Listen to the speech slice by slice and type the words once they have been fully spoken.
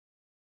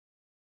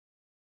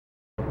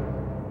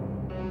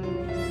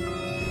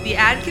The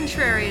Ad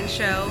Contrarian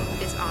Show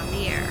is on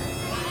the air.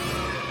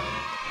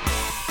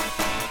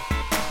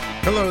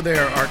 Hello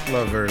there, art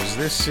lovers.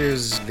 This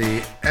is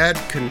the Ad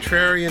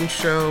Contrarian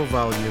Show,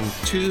 Volume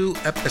 2,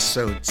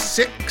 Episode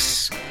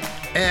 6,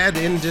 Ad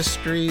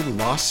Industry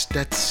Lost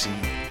at Sea.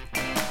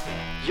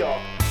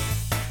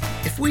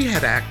 If we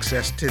had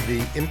access to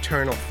the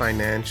internal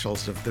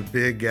financials of the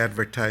big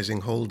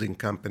advertising holding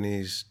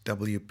companies,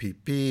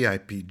 WPP,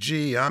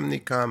 IPG,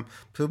 Omnicom,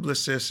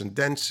 Publicis, and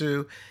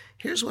Dentsu,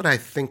 here's what I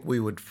think we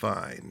would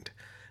find.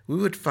 We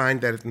would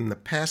find that in the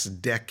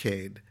past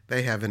decade,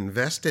 they have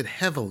invested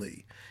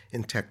heavily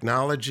in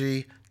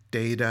technology,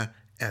 data,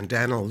 and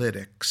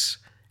analytics,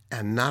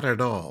 and not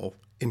at all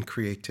in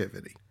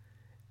creativity.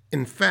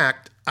 In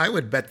fact, I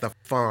would bet the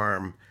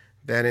farm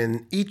that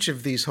in each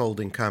of these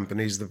holding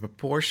companies, the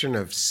proportion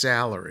of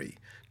salary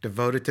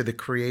devoted to the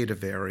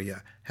creative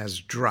area has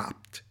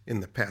dropped in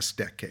the past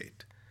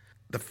decade.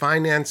 The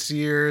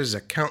financiers,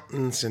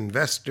 accountants,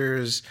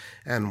 investors,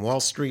 and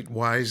Wall Street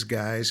wise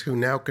guys who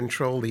now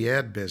control the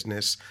ad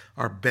business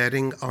are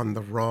betting on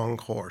the wrong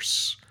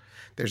horse.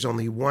 There's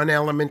only one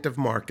element of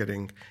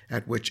marketing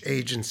at which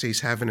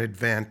agencies have an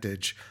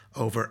advantage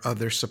over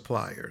other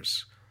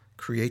suppliers: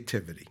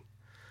 creativity.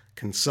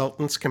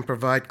 Consultants can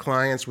provide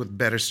clients with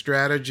better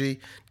strategy.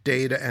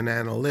 Data and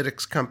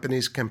analytics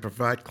companies can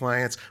provide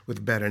clients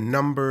with better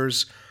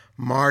numbers.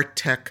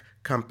 MarTech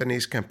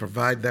companies can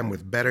provide them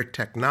with better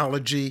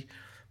technology,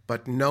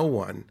 but no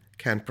one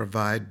can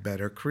provide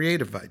better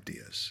creative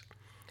ideas.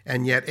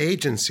 And yet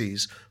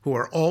agencies, who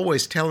are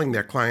always telling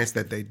their clients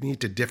that they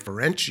need to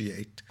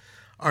differentiate,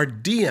 are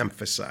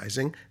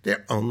de-emphasizing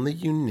their only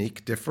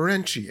unique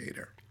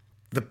differentiator.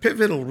 The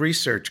Pivotal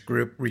Research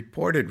Group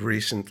reported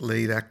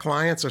recently that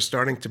clients are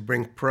starting to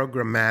bring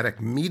programmatic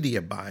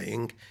media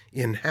buying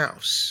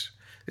in-house.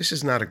 This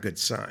is not a good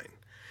sign.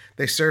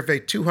 They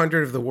surveyed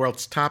 200 of the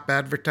world's top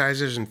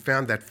advertisers and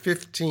found that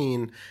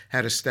 15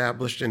 had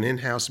established an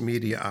in-house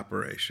media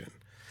operation.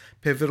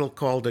 Pivotal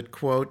called it,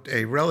 quote,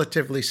 a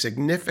relatively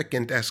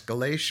significant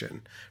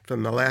escalation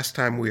from the last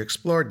time we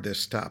explored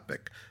this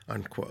topic,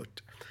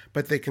 unquote.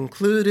 But they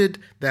concluded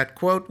that,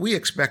 quote, we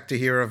expect to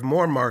hear of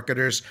more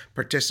marketers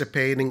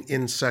participating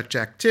in such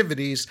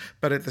activities,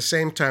 but at the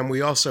same time,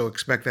 we also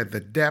expect that the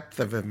depth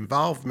of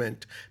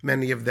involvement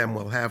many of them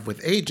will have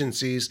with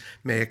agencies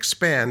may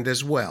expand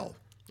as well,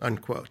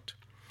 unquote.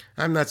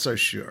 I'm not so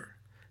sure.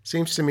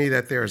 Seems to me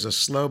that there is a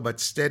slow but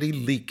steady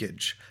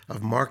leakage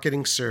of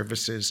marketing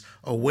services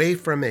away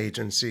from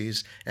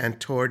agencies and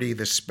toward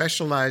either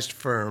specialized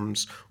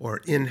firms or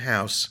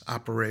in-house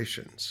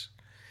operations.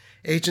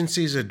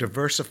 Agencies are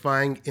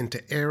diversifying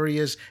into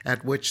areas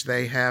at which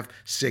they have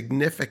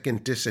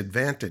significant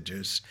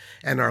disadvantages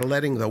and are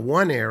letting the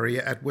one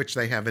area at which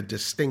they have a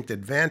distinct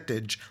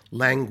advantage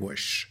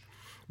languish.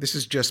 This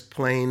is just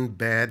plain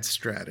bad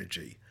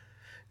strategy.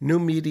 New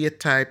media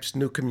types,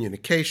 new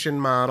communication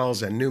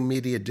models, and new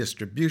media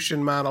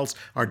distribution models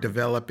are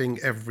developing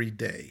every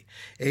day.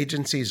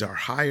 Agencies are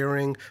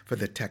hiring for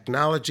the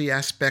technology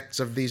aspects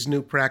of these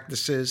new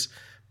practices,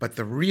 but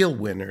the real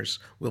winners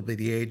will be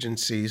the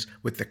agencies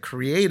with the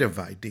creative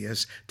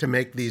ideas to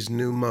make these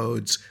new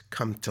modes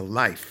come to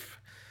life.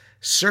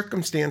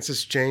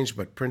 Circumstances change,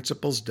 but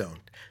principles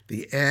don't.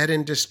 The ad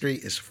industry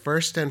is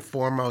first and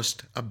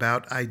foremost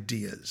about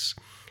ideas.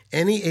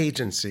 Any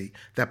agency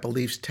that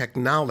believes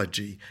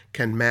technology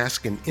can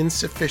mask an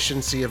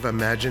insufficiency of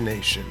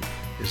imagination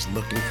is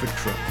looking for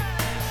trouble.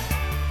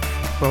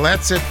 Well,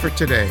 that's it for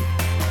today.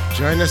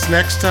 Join us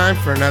next time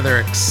for another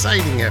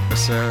exciting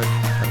episode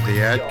of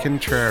the Ad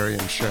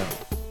Contrarian Show.